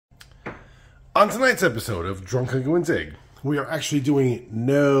On tonight's episode of Drunk Penguin's Egg, we are actually doing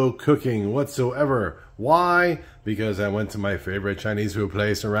no cooking whatsoever. Why? Because I went to my favorite Chinese food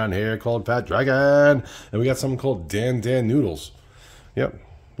place around here called Fat Dragon, and we got something called Dan noodles. Yep,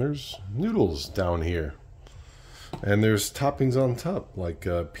 there's noodles down here. And there's toppings on top, like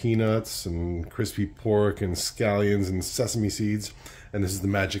peanuts and crispy pork and scallions and sesame seeds. And this is the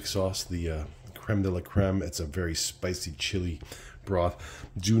magic sauce, the creme de la creme. It's a very spicy chili broth.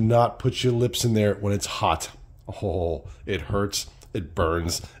 Do not put your lips in there when it's hot. Oh, it hurts. It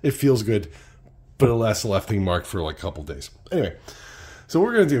burns. It feels good, but it lasts a lasting mark for like a couple days. Anyway, so what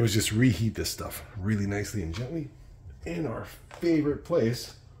we're going to do is just reheat this stuff really nicely and gently in our favorite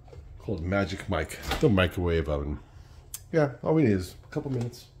place called Magic Mike, the microwave oven. Yeah, all we need is a couple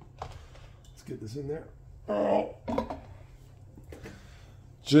minutes. Let's get this in there. Oh.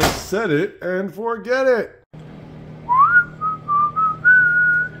 Just set it and forget it.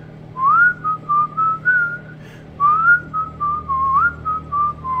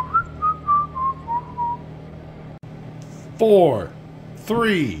 Four,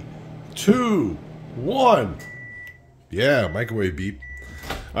 3, 2, 1. Yeah, microwave beep.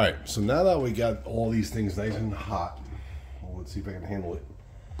 All right, so now that we got all these things nice and hot, well, let's see if I can handle it.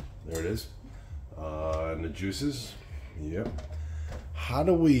 There it is. And the juices. Yep. How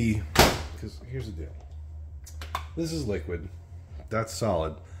do we, because here's the deal. This is liquid. That's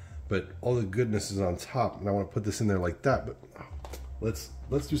solid. But all the goodness is on top. And I want to put this in there like that. But let's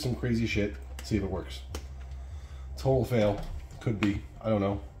do some crazy shit. See if it works. Total fail. Could be. I don't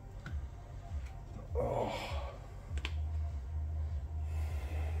know. Oh.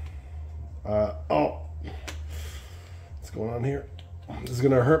 What's going on here? This is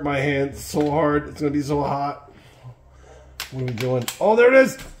going to hurt my hands so hard. It's going to be so hot. What are we doing? Oh, there it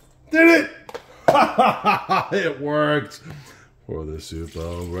is. Did it. It worked. Pour the soup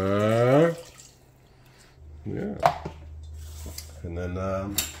over. Yeah. And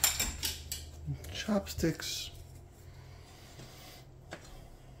then chopsticks.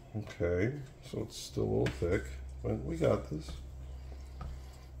 Okay, so it's still a little thick, but we got this.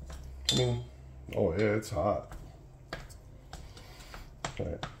 I mean, oh yeah, it's hot. All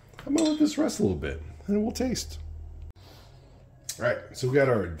right, I'm gonna let this rest a little bit, and we'll taste. All right, so we got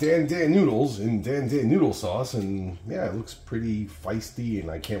our Dan noodles in Dan noodle sauce, and yeah, it looks pretty feisty,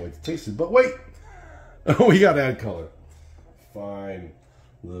 and I can't wait to taste it. But wait, we gotta add color. Fine.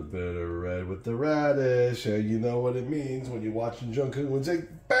 A little bit of red with the radish, and you know what it means when you're watching Drunk Penguin's Egg.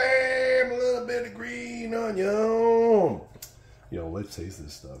 Bam! A little bit of green onion. Yo, let's taste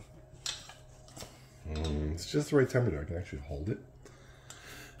this stuff. It's just the right temperature. I can actually hold it.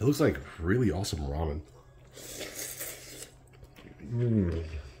 It looks like really awesome ramen.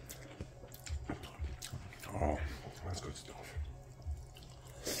 Oh, that's good stuff.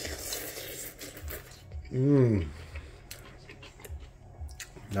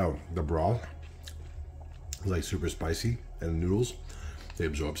 Now, the broth is like super spicy, and the noodles, they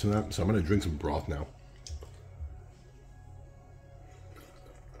absorb some of that. So I'm going to drink some broth now.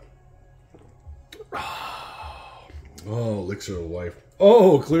 Oh, elixir of life.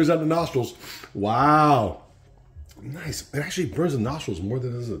 Oh, clears out the nostrils. Wow. Nice. It actually burns the nostrils more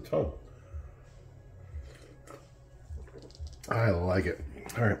than it does the tongue. I like it.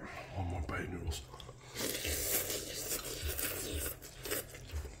 All right, one more bite of noodles.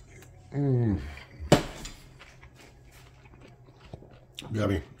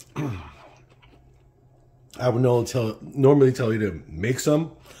 Yummy. I would normally tell you to make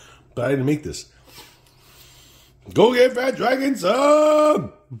some, but I didn't make this. Go get Fat Dragon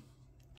some!